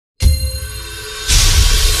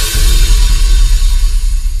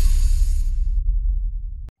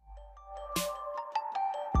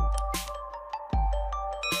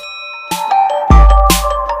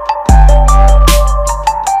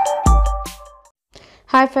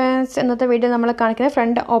Hi friends, ഇന്നത്തെ video നമ്മൾ കാണിക്കുന്നത്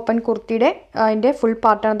ഫ്രണ്ട് ഓപ്പൺ കുർത്തിയുടെ അതിന്റെ ഫുൾ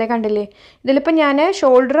പാർട്ട് ആണ്. കണ്ടില്ലേ? ഇതിലിപ്പോൾ ഞാൻ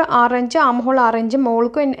shoulder 6 inch arm hole 6 inch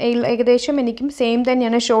മോൾക്കും ഏകദേശം എനിക്കും സെയിം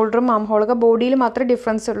തന്നെയാണ് ഷോൾഡറും ആം ഹോളൊക്കെ ബോഡിയിൽ മാത്രമേ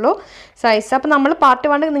ഡിഫറൻസ് ഉള്ളൂ സൈസ്. അപ്പോൾ നമ്മൾ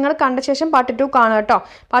പാർട്ട് 1 നിങ്ങൾ കണ്ട ശേഷം പാർട്ട് 2 കാണുക കേട്ടോ.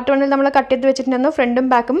 പാർട്ട് 1 നമ്മൾ കട്ട് ചെയ്ത് വെച്ചിട്ടുണ്ടായിരുന്നു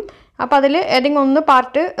ഫ്രണ്ടും ബാക്കും. അപ്പോൾ അതിൽ ഏതെങ്കിലും ഒന്ന്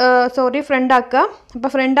പാർട്ട് ഫ്രണ്ട് ആക്കുക. അപ്പോൾ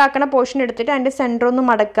ഫ്രണ്ട് ആക്കണ പോർഷൻ എടുത്തിട്ട് അതിൻ്റെ സെൻറ്റർ ഒന്ന്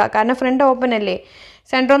മടക്കുക. കാരണം ഫ്രണ്ട് ഓപ്പൺ അല്ലേ,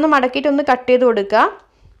 സെൻറ്റർ ഒന്ന് മടക്കിയിട്ട് ഒന്ന് കട്ട് ചെയ്ത് കൊടുക്കുക.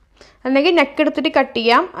 അല്ലെങ്കിൽ നെക്ക് എടുത്തിട്ട് കട്ട്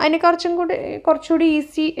ചെയ്യാം. അതിന് കുറച്ചുകൂടി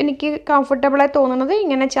ഈസി എനിക്ക് കംഫർട്ടബിളായി തോന്നുന്നത്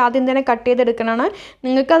ഇങ്ങനെ ആദ്യം തന്നെ കട്ട് ചെയ്തെടുക്കണതാണ്.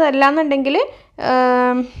 നിങ്ങൾക്ക് അതല്ലാന്നുണ്ടെങ്കിൽ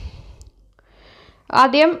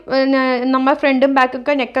ആദ്യം നമ്മൾ ഫ്രണ്ടും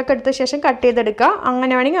ബാക്കൊക്കെ നെക്കൊക്കെ എടുത്ത ശേഷം കട്ട് ചെയ്തെടുക്കുക.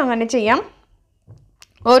 അങ്ങനെ വേണമെങ്കിൽ അങ്ങനെ ചെയ്യാം.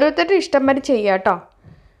 ഓരോരുത്തരുടെ ഇഷ്ടം വരെ ചെയ്യാം കേട്ടോ.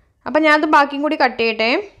 അപ്പം ഞാനത് ബാക്കിയും കൂടി കട്ട്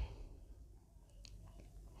ചെയ്യട്ടെ.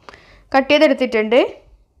 കട്ട് ചെയ്തെടുത്തിട്ടുണ്ട്.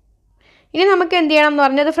 ഇനി നമുക്ക് എന്ത് ചെയ്യണം എന്ന്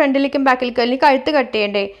പറഞ്ഞാൽ അത് ഫ്രണ്ടിലേക്കും ബാക്കിലേക്കും അല്ലെങ്കിൽ കഴുത്ത് കട്ട്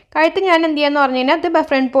ചെയ്യണ്ടേ. കഴുത്ത് ഞാൻ എന്ത് ചെയ്യാന്ന് പറഞ്ഞു കഴിഞ്ഞാൽ അത്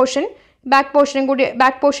ഫ്രണ്ട് പോർഷൻ ബാക്ക്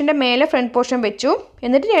പോർഷൻ്റെ മേലെ ഫ്രണ്ട് പോർഷൻ വെച്ചു.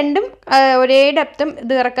 എന്നിട്ട് രണ്ടും ഒരേ ഡെപ്തും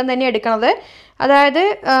ഇത് ഇറക്കം തന്നെ എടുക്കണത്. അതായത്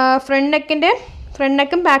ഫ്രണ്ട്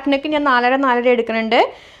നെക്കും ബാക്ക് നെക്കും ഞാൻ 4.5 എടുക്കുന്നുണ്ട്.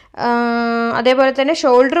 അതേപോലെ തന്നെ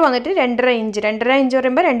ഷോൾഡർ വന്നിട്ട് 2.5 ഇഞ്ച്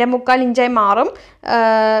പറയുമ്പോൾ 2.25 ഇഞ്ചായി മാറും.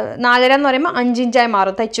 4.5 എന്ന് പറയുമ്പോൾ 5 ഇഞ്ചായി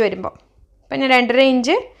മാറും തയ്ച്ച് വരുമ്പോൾ. അപ്പം ഞാൻ 2.5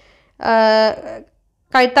 ഇഞ്ച്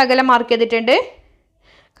കഴുത്തകലം മാർക്ക് ചെയ്തിട്ടുണ്ട്.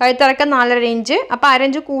 കഴുത്തിറക്കം 4.5 ഇഞ്ച്. അപ്പോൾ 1/2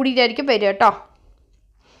 ഇഞ്ച് കൂടിയിട്ടായിരിക്കും വരിക കേട്ടോ.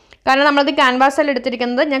 കാരണം നമ്മളത് ക്യാൻവാസല്ല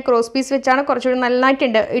എടുത്തിരിക്കുന്നത്. ഞാൻ ക്രോസ് പീസ് വെച്ചാണ് കുറച്ചുകൂടി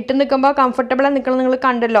നന്നായിട്ടുണ്ട്. ഇട്ട് നിൽക്കുമ്പോൾ കംഫർട്ടബിളായി നിൽക്കണം. നിങ്ങൾ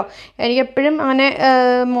കണ്ടല്ലോ, എനിക്ക് എപ്പോഴും അങ്ങനെ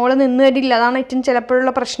മോള് നിന്ന് തരില്ല. അതാണ് ഏറ്റവും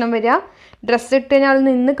ചിലപ്പോഴുള്ള പ്രശ്നം വരിക. ഡ്രസ്സ് ഇട്ട് കഴിഞ്ഞാൽ അത്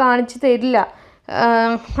നിന്ന് കാണിച്ച് തരില്ല.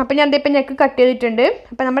 അപ്പം ഞാൻ ഇപ്പം ഞെക്ക് കട്ട് ചെയ്തിട്ടുണ്ട്.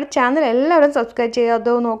 അപ്പം നമ്മുടെ ചാനൽ എല്ലാവരും സബ്സ്ക്രൈബ്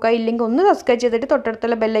ചെയ്യാതോ നോക്കുക. ഇല്ലെങ്കിൽ ഒന്ന് സബ്സ്ക്രൈബ് ചെയ്തിട്ട്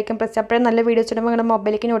തൊട്ടടുത്തുള്ള ബെല്ലൈക്കൻ പ്രസ് അപ്പോഴേ നല്ല വീഡിയോസ് ഇടുമ്പോൾ നിങ്ങളുടെ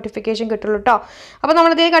മൊബൈലിലേക്ക് നോട്ടിഫിക്കേഷൻ കിട്ടുള്ളൂ കേട്ടോ. അപ്പോൾ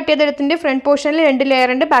നമ്മളിത് കട്ട് ചെയ്തെടുത്തിട്ട് ഫ്രണ്ട് പോർഷനിൽ 2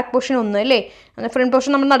 ലെയർ ഉണ്ട്, ബാക്ക് പോർഷൻ 1 അല്ലേ. ഫ്രണ്ട്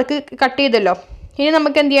പോർഷൻ നമ്മൾ നടുക്ക് കട്ട് ചെയ്തല്ലോ. ഇനി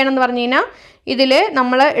നമുക്ക് എന്ത് ചെയ്യണം എന്ന് പറഞ്ഞു കഴിഞ്ഞാൽ ഇതിൽ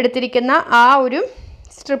നമ്മൾ എടുത്തിരിക്കുന്ന ആ ഒരു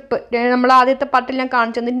സ്ട്രിപ്പ് നമ്മൾ ആദ്യത്തെ പാർട്ടിൽ ഞാൻ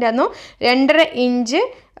കാണിച്ചു തന്നിട്ടുണ്ടായിരുന്നു. 2.5 ഇഞ്ച്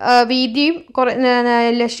വീതിയും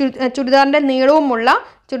ചുരിദാറിൻ്റെ നീളവുമുള്ള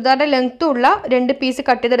ചുരിദാറിൻ്റെ ലെങ്ത്തുള്ള 2 പീസ്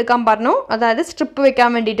കട്ട് ചെയ്തെടുക്കാൻ പറഞ്ഞു. അതായത് സ്ട്രിപ്പ് വെക്കാൻ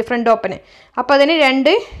വേണ്ടിയിട്ട് ഫ്രണ്ട് ഓപ്പന്. അപ്പോൾ അതിന്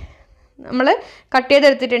 2 നമ്മൾ കട്ട്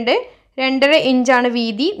ചെയ്തെടുത്തിട്ടുണ്ട്. 2.5 ഇഞ്ചാണ്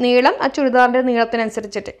വീതി, നീളം ആ ചുരിദാറിൻ്റെ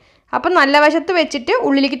നീളത്തിനനുസരിച്ചിട്ട്. അപ്പം നല്ല വശത്ത് വെച്ചിട്ട്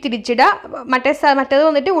ഉള്ളിലേക്ക് തിരിച്ചിടുക. മറ്റേത്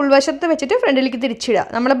വന്നിട്ട് ഉൾവശത്ത് വെച്ചിട്ട് ഫ്രണ്ടിലേക്ക് തിരിച്ചിടുക.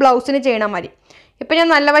 നമ്മൾ ബ്ലൗസിന് ചെയ്യണ മാതിരി. ഇപ്പം ഞാൻ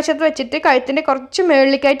നല്ല വശത്ത് വെച്ചിട്ട് കഴുത്തിൻ്റെ കുറച്ച്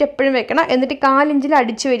മുകളിലേക്കായിട്ട് എപ്പോഴും വെക്കണം. എന്നിട്ട് 4 ഇഞ്ചിൽ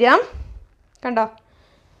അടിച്ച് വരിക. കണ്ടോ?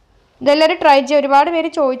 ഇതെല്ലാവരും ട്രൈ ചെയ്യുക. ഒരുപാട് പേര്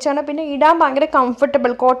ചോദിച്ചാണ്. പിന്നെ ഇടാൻ ഭയങ്കര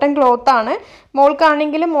കംഫർട്ടബിൾ കോട്ടൺ ക്ലോത്താണ്.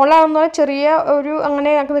 മോൾക്കാണെങ്കിലും മോളാവുന്ന ചെറിയ ഒരു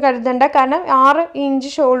അങ്ങനെ കരുതണ്ട. കാരണം 6 ഇഞ്ച്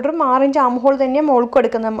ഷോൾഡറും 6 ഇഞ്ച് ആം ഹോൾ തന്നെയാണ് മോൾക്കും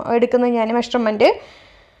എടുക്കുന്നത് ഞാൻ മെഷർമെൻറ്റ്.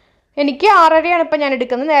 എനിക്ക് 6.5 ഇപ്പം ഞാൻ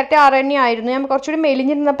എടുക്കുന്നത്. നേരത്തെ 6.5 ആയിരുന്നു. ഞാൻ കുറച്ചുകൂടി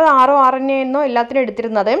മെലിഞ്ഞിരുന്നപ്പോൾ 6.5 എല്ലാത്തിനും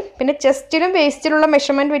എടുത്തിരുന്നത്. പിന്നെ ചെസ്റ്റിലും വേസ്റ്റിലുള്ള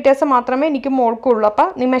മെഷർമെൻറ്റ് വ്യത്യാസം മാത്രമേ എനിക്ക് മോൾക്കുള്ളൂ.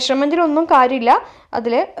 അപ്പം മെഷർമെൻറ്റിലൊന്നും കാര്യമില്ല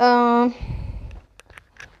അതിൽ.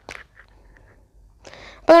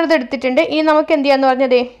 അപ്പോൾ നമ്മളത് എടുത്തിട്ടുണ്ട്. ഇനി നമുക്ക് എന്ത് ചെയ്യാന്ന്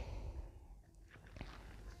പറഞ്ഞതേ,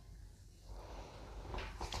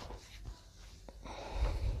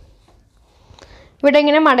 ഇവിടെ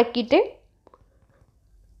ഇങ്ങനെ മടക്കിയിട്ട്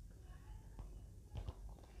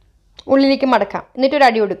ഉള്ളിലേക്ക് മടക്കാം. എന്നിട്ടൊരു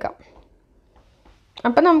അടി കൊടുക്കാം.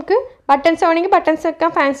 അപ്പം നമുക്ക് ബട്ടൺസ് വേണമെങ്കിൽ ബട്ടൺസ്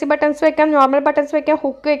വെക്കാം, ഫാൻസി ബട്ടൺസ് വെക്കാം, നോർമൽ ബട്ടൺസ് വെക്കാം,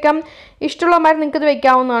 ഹുക്ക് വെക്കാം. ഇഷ്ടമുള്ളമാർ നിങ്ങൾക്കിത്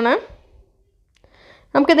വെക്കാവുന്നതാണ്.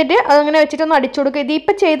 നമുക്കെന്നിട്ട് അതങ്ങനെ വെച്ചിട്ടൊന്ന് അടിച്ചു കൊടുക്കുക.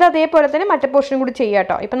 ഇതിപ്പോൾ ചെയ്ത് അതേപോലെ തന്നെ മറ്റേ പോർഷനും കൂടി ചെയ്യാം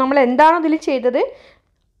കേട്ടോ. ഇപ്പം നമ്മൾ എന്താണോ ഇതിൽ ചെയ്തത്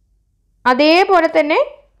അതേപോലെ തന്നെ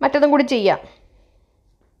മറ്റതും കൂടി ചെയ്യാം.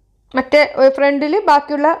 മറ്റേ ഫ്രണ്ടിൽ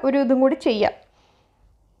ബാക്കിയുള്ള ഒരു ഇതും കൂടി ചെയ്യാം.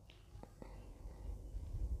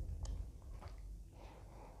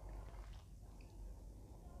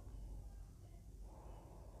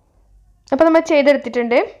 അപ്പോൾ നമ്മൾ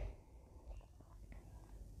ചെയ്തെടുത്തിട്ടുണ്ട്.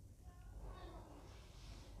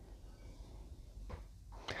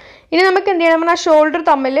 ഇനി നമുക്ക് എന്ത് ചെയ്യണം? നമ്മൾ ആ ഷോൾഡർ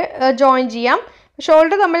തമ്മിൽ ജോയിൻ ചെയ്യാം.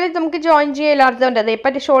 ഷോൾഡർ തമ്മിൽ നമുക്ക് ജോയിൻ ചെയ്യാൻ എല്ലാവർക്കും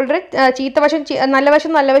ഇപ്പം ഷോൾഡർ നല്ല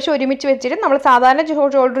വശം ഒരുമിച്ച് വെച്ചിട്ട് നമ്മൾ സാധാരണ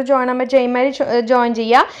ഷോൾഡർ ജോയിൻ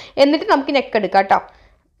ചെയ്യുക. എന്നിട്ട് നമുക്ക് നെക്ക് എടുക്കാം കേട്ടോ.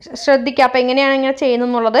 ശ്രദ്ധിക്കുക. അപ്പോൾ എങ്ങനെയാണ് ഇങ്ങനെ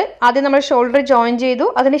ചെയ്യുന്നതെന്നുള്ളത്. ആദ്യം നമ്മൾ ഷോൾഡർ ജോയിൻ ചെയ്തു.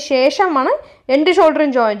 അതിന് ശേഷമാണ് 2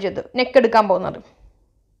 ഷോൾഡറും ജോയിൻ ചെയ്തു നെക്ക് എടുക്കാൻ പോകുന്നത്.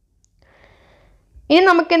 ഇനി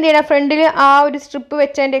നമുക്ക് എന്ത് ചെയ്യണം? ഫ്രണ്ടിൽ ആ ഒരു സ്ട്രിപ്പ്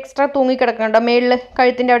വെച്ചതിൻ്റെ എക്സ്ട്രാ തൂങ്ങിക്കിടക്കണ്ടോ മേളിൽ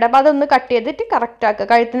കഴുത്തിൻ്റെ അവിടെ. അപ്പോൾ അതൊന്ന് കട്ട് ചെയ്തിട്ട് കറക്റ്റ് ആക്കുക.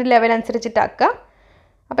 കഴുത്തിൻ്റെ ലെവൽ അനുസരിച്ചിട്ടാക്കുക.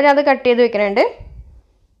 അപ്പോൾ ഞാൻ അത് കട്ട് ചെയ്ത് വെക്കുന്നുണ്ട്.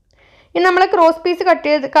 ഇനി നമ്മൾ ക്രോസ് പീസ് കട്ട്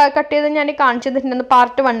ചെയ്ത് ഞാൻ കാണിച്ചു തന്നിട്ടുണ്ടെന്ന്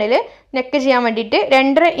പാർട്ട് 1 നെക്ക് ചെയ്യാൻ വേണ്ടിയിട്ട്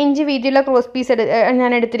 2.5 ഇഞ്ച് വീതിയുള്ള ക്രോസ് പീസ്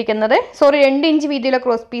ഞാൻ എടുത്തിരിക്കുന്നത്. 2 ഇഞ്ച് വീതിയുള്ള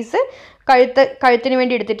ക്രോസ് പീസ് കഴുത്തിന്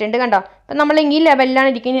വേണ്ടി എടുത്തിട്ടുണ്ട്. കണ്ടോ? അപ്പം നമ്മൾ ഈ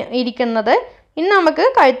ലെവലിലാണ് ഇരിക്കുന്നത്. ഇനി നമുക്ക്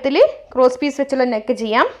കഴുത്തിൽ ക്രോസ് പീസ് വെച്ചുള്ള നെക്ക്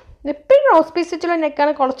ചെയ്യാം. എപ്പോഴും ക്രോസ് പീസ് വെച്ചുള്ള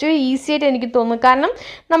നെക്കാണ് കുറച്ചുകൂടി ഈസി ആയിട്ട് എനിക്ക് തോന്നുന്നു. കാരണം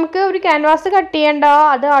നമുക്ക് ഒരു ക്യാൻവാസ് കട്ട് ചെയ്യണ്ട,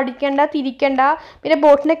 അത് അടിക്കണ്ട, തിരിക്കണ്ട. പിന്നെ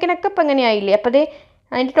ബോട്ട് നെക്കിനൊക്കെ ഇപ്പം എങ്ങനെയായില്ലേ. അപ്പോൾ അത്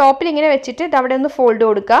അതിൻ്റെ ടോപ്പിൽ ഇങ്ങനെ വെച്ചിട്ട് ഇത് അവിടെ ഒന്ന് ഫോൾഡ്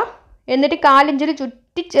കൊടുക്കുക. എന്നിട്ട് 4 ഇഞ്ചിൽ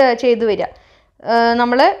ചുറ്റി ചെയ്ത് വരിക.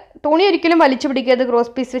 നമ്മൾ തുണി ഒരിക്കലും വലിച്ചു പിടിക്കരുത്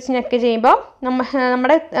ക്രോസ് പീസ് വെച്ച് നെക്ക് ചെയ്യുമ്പോൾ.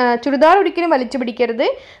 നമ്മുടെ ചുരിദാർ ഒരിക്കലും വലിച്ചു പിടിക്കരുത്.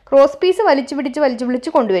 ക്രോസ് പീസ് വലിച്ചു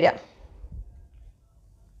പിടിച്ച് കൊണ്ടുവരിക.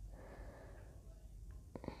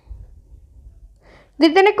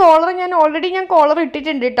 ഇതിൽ തന്നെ കോളർ ഞാൻ ഓൾറെഡി കോളർ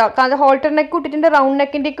ഇട്ടിട്ടുണ്ട് കേട്ടോ. കാരണം ഹോൾട്ടർ നെക്ക് ഇട്ടിട്ടുണ്ട്, റൗണ്ട്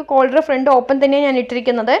നെക്കിൻ്റെയൊക്കെ കോളർ ഫ്രണ്ട് ഓപ്പൺ തന്നെയാണ് ഞാൻ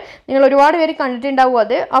ഇട്ടിരിക്കുന്നത്. നിങ്ങൾ ഒരുപാട് പേര് കണ്ടിട്ടുണ്ടാവും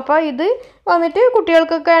അത്. അപ്പോൾ ഇത് വന്നിട്ട്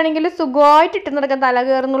കുട്ടികൾക്കൊക്കെ ആണെങ്കിൽ സുഖമായിട്ട് ഇട്ട് നടക്കാൻ, തല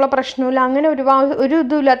കയറുന്നുള്ള പ്രശ്നമില്ല. അങ്ങനെ ഒരു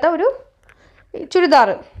ഇതുമില്ലാത്ത ഒരു ചുരിദാർ.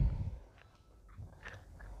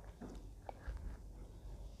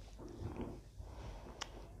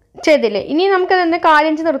 ചെയ്തില്ലേ. ഇനി നമുക്കതൊന്ന് 4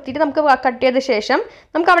 ഇഞ്ച് നിർത്തിയിട്ട് നമുക്ക് കട്ട് ചെയ്ത ശേഷം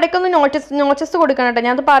നമുക്ക് അവിടേക്ക് ഒന്ന് നോച്ചസ് കൊടുക്കണം കേട്ടോ.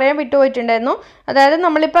 ഞാനത് പറയാൻ വിട്ടുപോയിട്ടുണ്ടായിരുന്നു. അതായത്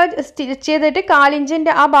നമ്മളിപ്പോൾ സ്റ്റിച്ച് ചെയ്തിട്ട് 4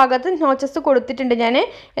 ഇഞ്ചിൻ്റെ ആ ഭാഗത്ത് നോച്ചസ് കൊടുത്തിട്ടുണ്ട് ഞാൻ.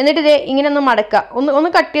 എന്നിട്ട് ഇതേ ഇങ്ങനെ ഒന്ന് മടക്കുക.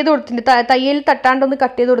 ഒന്ന് കട്ട് ചെയ്ത് കൊടുത്തിട്ടുണ്ട്, തയ്യൽ തട്ടാണ്ട് ഒന്ന്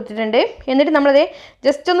കട്ട് ചെയ്ത് കൊടുത്തിട്ടുണ്ട്. എന്നിട്ട് നമ്മളിതേ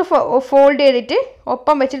ജസ്റ്റ് ഒന്ന് ഫോൾഡ് ചെയ്തിട്ട്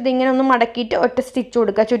ഒപ്പം വെച്ചിട്ട് ഇങ്ങനെ ഒന്ന് മടക്കിയിട്ട് ഒറ്റ സ്റ്റിച്ച്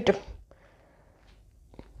കൊടുക്കുക ചുറ്റും.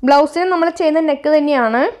 ബ്ലൗസിന് നമ്മൾ ചെയ്യുന്ന നെക്ക്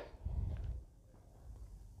തന്നെയാണ്.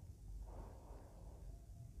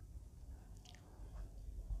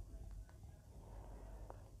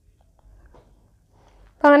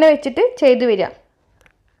 അങ്ങനെ വെച്ചിട്ട് ചെയ്തു വരിക.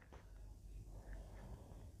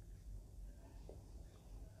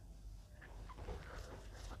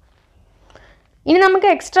 ഇനി നമുക്ക്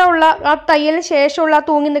എക്സ്ട്രാ ഉള്ള ആ തയ്യലിന് ശേഷമുള്ള ആ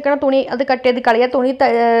തൂങ്ങി നിൽക്കുന്ന തുണി അത് കട്ട് ചെയ്ത് കളയുക.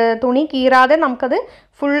 തുണി കീറാതെ നമുക്കത്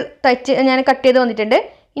ഫുൾ ഞാൻ കട്ട് ചെയ്ത് വന്നിട്ടുണ്ട്.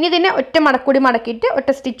 ഇനി ഇതിനെ ഒറ്റ മടക്കൂടി മടക്കിയിട്ട്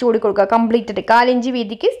ഒറ്റ സ്റ്റിച്ച് കൂടി കൊടുക്കുക. കംപ്ലീറ്റ് 4 ഇഞ്ച്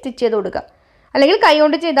വീതിക്ക് സ്റ്റിച്ച് ചെയ്ത് കൊടുക്കുക. അല്ലെങ്കിൽ കൈ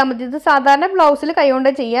കൊണ്ട് ചെയ്താൽ മതി. ഇത് സാധാരണ ബ്ലൗസിൽ കൈ കൊണ്ട്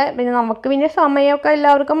ചെയ്യുക. പിന്നെ നമുക്ക് പിന്നെ സമയമൊക്കെ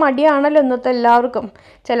എല്ലാവർക്കും മടിയാണല്ലോ ഇന്നത്തെ എല്ലാവർക്കും.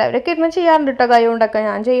 ചിലവരൊക്കെ ഇരുന്ന് ചെയ്യാറുണ്ട് കേട്ടോ കൈ കൊണ്ടൊക്കെ.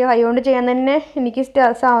 ഞാൻ കൈ കൊണ്ട് ചെയ്യാൻ തന്നെ എനിക്ക്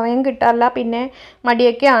സമയം കിട്ടാറില്ല, പിന്നെ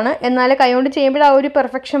മടിയൊക്കെയാണ്. എന്നാൽ കൈ കൊണ്ട് ചെയ്യുമ്പോൾ ആ ഒരു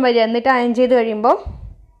പെർഫെക്ഷൻ വരിക. എന്നിട്ട് അയൺ ചെയ്ത് കഴിയുമ്പോൾ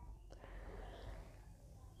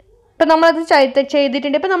ഇപ്പം നമ്മളത്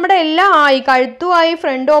ചെയ്തിട്ടുണ്ട്. ഇപ്പം നമ്മുടെ എല്ലാം ആയി, കഴുത്തും ആയി,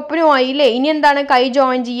 ഫ്രണ്ട് ഓപ്പനും ആയില്ലേ. ഇനി എന്താണ്, കൈ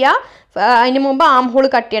ജോയിൻ ചെയ്യുക. അതിന് മുമ്പ് ആം ഹോൾ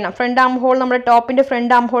കട്ട് ചെയ്യണം. ഫ്രണ്ട് ആം ഹോൾ, നമ്മുടെ ടോപ്പിൻ്റെ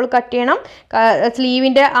ഫ്രണ്ട് ആം ഹോൾ കട്ട് ചെയ്യണം.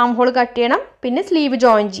 സ്ലീവിൻ്റെ ആം ഹോൾ കട്ട് ചെയ്യണം. പിന്നെ സ്ലീവ്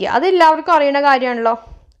ജോയിൻ ചെയ്യുക. അത് എല്ലാവർക്കും അറിയുന്ന കാര്യമാണല്ലോ.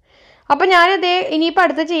 അപ്പോൾ ഞാനിതേ ഇനിയിപ്പോൾ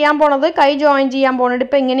അടുത്ത് ചെയ്യാൻ പോണത് കൈ ജോയിൻ ചെയ്യാൻ പോകുന്നുണ്ട്.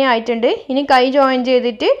 ഇപ്പോൾ ഇങ്ങനെ ആയിട്ടുണ്ട്. ഇനി കൈ ജോയിൻ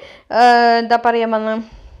ചെയ്തിട്ട് എന്താ പറയുക,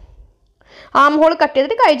 ആം ഹോൾ കട്ട്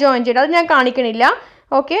ചെയ്തിട്ട് കൈ ജോയിൻ ചെയ്യണം. അത് ഞാൻ കാണിക്കണില്ല.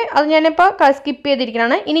 ഓക്കെ, അത് ഞാനിപ്പോൾ സ്കിപ്പ്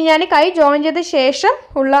ചെയ്തിരിക്കുന്നതാണ്. ഇനി ഞാൻ കൈ ജോയിൻ ചെയ്ത ശേഷം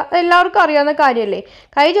ഉള്ള എല്ലാവർക്കും അറിയാവുന്ന കാര്യമല്ലേ.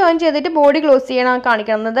 കൈ ജോയിൻ ചെയ്തിട്ട് ബോഡി ക്ലോസ് ചെയ്യണം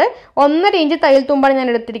കാണിക്കുന്നത്. 1.5 ഇഞ്ച് തയ്യൽ തുമ്പാണ് ഞാൻ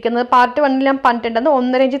എടുത്തിരിക്കുന്നത്. പാർട്ട് 1 ഞാൻ പറഞ്ഞിട്ടുണ്ടെന്ന്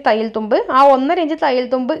 1.5 ഇഞ്ച് തയ്യൽ തുമ്പ്. ആ 1.5 ഇഞ്ച് തയ്യൽ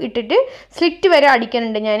തുമ്പ് ഇട്ടിട്ട് സ്ലിറ്റ് വരെ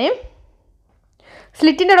അടിക്കാനുണ്ട് ഞാൻ.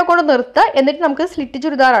 സ്ലിറ്റിൻ്റെ ഇട കൊണ്ട് നിർത്തുക. എന്നിട്ട് നമുക്ക് സ്ലിറ്റ്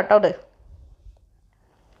ചുരിദാറാട്ടോ അത്.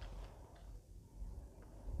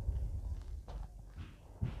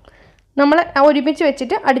 നമ്മൾ ഒരുമിച്ച്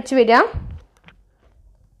വെച്ചിട്ട് അടിച്ചു വരിക.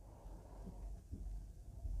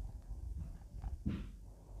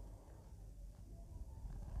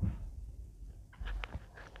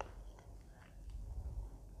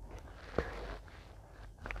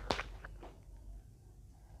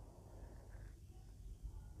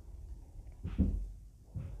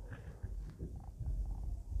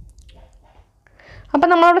 അപ്പം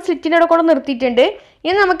നമ്മളവിടെ സ്ലിറ്റിൻ്റെ ഇട കൂടെ നിർത്തിയിട്ടുണ്ട്.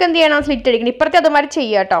 ഇനി നമുക്ക് എന്ത് ചെയ്യണം, സ്ലിറ്റ് അടിക്കണം. ഇപ്പുറത്തെ അതുമാതിരി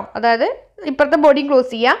ചെയ്യുക കേട്ടോ. അതായത് ഇപ്പുറത്തെ ബോഡി ക്ലോസ്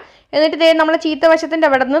ചെയ്യുക. എന്നിട്ട് ഇതേ നമ്മൾ ചീത്ത വശത്തിൻ്റെ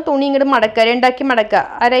അവിടെ നിന്ന് തുണി ഇങ്ങോട്ട് മടക്കുക, 2 ആക്കി മടക്കുക.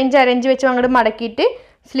 1.5 ഇഞ്ച് വെച്ച് അങ്ങോട്ട് മടക്കിയിട്ട്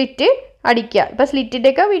സ്ലിറ്റ് അടിക്കുക. ഇപ്പോൾ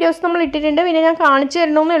സ്ലിറ്റിൻ്റെയൊക്കെ വീഡിയോസ് നമ്മൾ ഇട്ടിട്ടുണ്ട്. പിന്നെ ഞാൻ കാണിച്ചു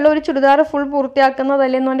തരണമെന്നുള്ള ഒരു ചുരിദാർ ഫുൾ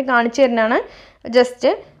പൂർത്തിയാക്കുന്നതല്ലെന്ന് വേണ്ടി കാണിച്ചു തരുന്നതാണ്.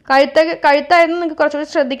 ജസ്റ്റ് കഴുത്തായിരുന്നു നിങ്ങൾക്ക് കുറച്ചുകൂടി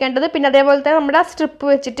ശ്രദ്ധിക്കേണ്ടത്. പിന്നെ അതേപോലെ തന്നെ നമ്മുടെ ആ സ്ട്രിപ്പ്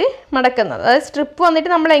വെച്ചിട്ട് മടക്കുന്നത്. അതായത് സ്ട്രിപ്പ് വന്നിട്ട്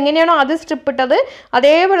നമ്മൾ എങ്ങനെയാണോ ആദ്യം സ്ട്രിപ്പ് ഇട്ടത്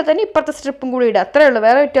അതേപോലെ തന്നെ ഇപ്പുറത്തെ സ്ട്രിപ്പും കൂടി ഇടുക. അത്രേ ഉള്ളൂ,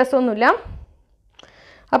 വേറെ വ്യത്യാസമൊന്നുമില്ല.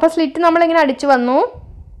 അപ്പോൾ സ്ലിറ്റ് നമ്മളിങ്ങനെ അടിച്ചു വന്നു.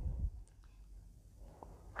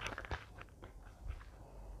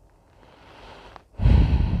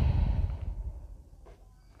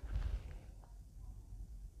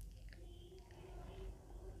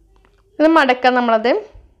 ഇത് മടക്കാം നമ്മളത്.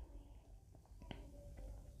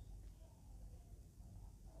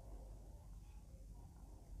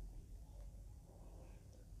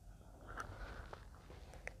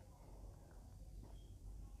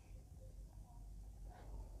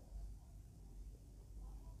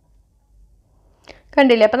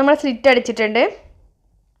 കണ്ടില്ലേ, അപ്പം നമ്മൾ സ്ലിറ്റ് അടിച്ചിട്ടുണ്ട്.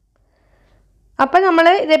 അപ്പം നമ്മൾ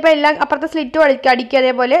ഇതിപ്പോൾ എല്ലാം അപ്പുറത്തെ സ്ലിറ്റും അടിക്കുക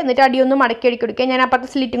അതേപോലെ. എന്നിട്ട് അടിയൊന്നും മടക്കി കൊടുക്കുക. ഞാൻ അപ്പുറത്തെ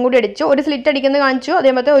സ്ലിറ്റും കൂടി അടിച്ചു. ഒരു സ്ലിറ്റ് അടിക്കുന്നത് കാണിച്ചു,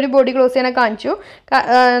 അതേപോലെ ഒരു ബോഡി ക്ലോസ് ചെയ്യാനൊക്കെ കാണിച്ചു.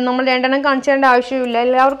 നമ്മൾ 2 കാണിച്ചു തരേണ്ട ആവശ്യമില്ല,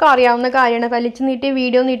 എല്ലാവർക്കും അറിയാവുന്ന കാര്യമാണ്. വലിച്ചു നീട്ടി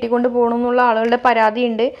വീഡിയോ നീട്ടിക്കൊണ്ട് പോകണം എന്നുള്ള ആളുകളുടെ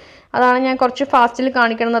പരാതിയുണ്ട്. അതാണ് ഞാൻ കുറച്ച് ഫാസ്റ്റിൽ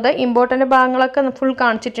കാണിക്കുന്നത്. ഇമ്പോർട്ടൻ്റ് ഭാഗങ്ങളൊക്കെ ഫുൾ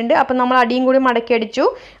കാണിച്ചിട്ടുണ്ട്. അപ്പം നമ്മൾ അടിയും കൂടി മടക്കി അടിച്ചു.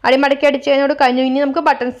 അടി മടക്കി അടിച്ച് കഴിഞ്ഞോട് കഴിഞ്ഞു. ഇനി നമുക്ക്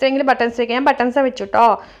ബട്ടൺസ് എങ്കിൽ ബട്ടൺസ് വയ്ക്കാം. ഞാൻ ബട്ടൺസ് വെച്ചു കേട്ടോ.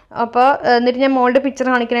 അപ്പോൾ എന്നിട്ട് ഞാൻ മോളുടെ പിക്ചർ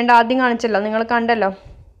കാണിക്കുന്നുണ്ട്. ആദ്യം കാണിച്ചല്ലോ, നിങ്ങൾ കണ്ടല്ലോ.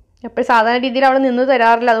 അപ്പോൾ സാധാരണ രീതിയിൽ അവൾ നിന്ന്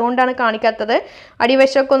തരാറില്ല, അതുകൊണ്ടാണ് കാണിക്കാത്തത്.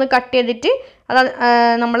 അടിവശമൊക്കെ ഒന്ന് കട്ട് ചെയ്തിട്ട് അത്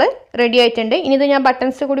നമ്മൾ റെഡി ആയിട്ടുണ്ട്. ഇനി ഇത് ഞാൻ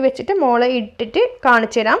ബട്ടൺസ് കൂടി വെച്ചിട്ട് മോളെ ഇട്ടിട്ട്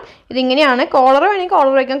കാണിച്ചു തരാം. ഇതിങ്ങനെയാണ്. കോളർ വേണമെങ്കിൽ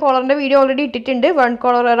കോളർ വയ്ക്കാം. കോളറിൻ്റെ വീഡിയോ ഓൾറെഡി ഇട്ടിട്ടുണ്ട്. 1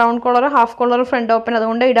 collar, round collar, half collar, front open,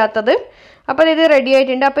 അതുകൊണ്ട് ഇടാത്തത്. അപ്പോൾ ഇത് റെഡി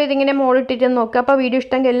ആയിട്ടുണ്ട്. അപ്പോൾ ഇതിങ്ങനെ മോൾ ഇട്ടിട്ട് നോക്കുക. അപ്പോൾ വീഡിയോ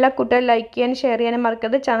ഇഷ്ടമെങ്കിൽ എല്ലാ കുട്ടികളും ലൈക്ക് ചെയ്യാനും ഷെയർ ചെയ്യാനും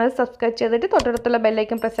മറക്കരുത്. ചാനൽ സബ്സ്ക്രൈബ് ചെയ്തിട്ട് തൊട്ടടുത്തുള്ള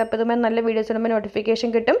ബെല്ലൈക്കൻ പ്രസ് ചെയ്തുമ്പോൾ നല്ല വീഡിയോസ് ഇടുമ്പോൾ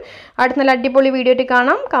നോട്ടിഫിക്കേഷൻ കിട്ടും. അടുത്ത നല്ല അടിപൊളി വീഡിയോ ആയിട്ട്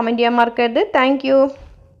കാണാം. കമൻറ്റ് ചെയ്യാൻ മറക്കരുത്. താങ്ക്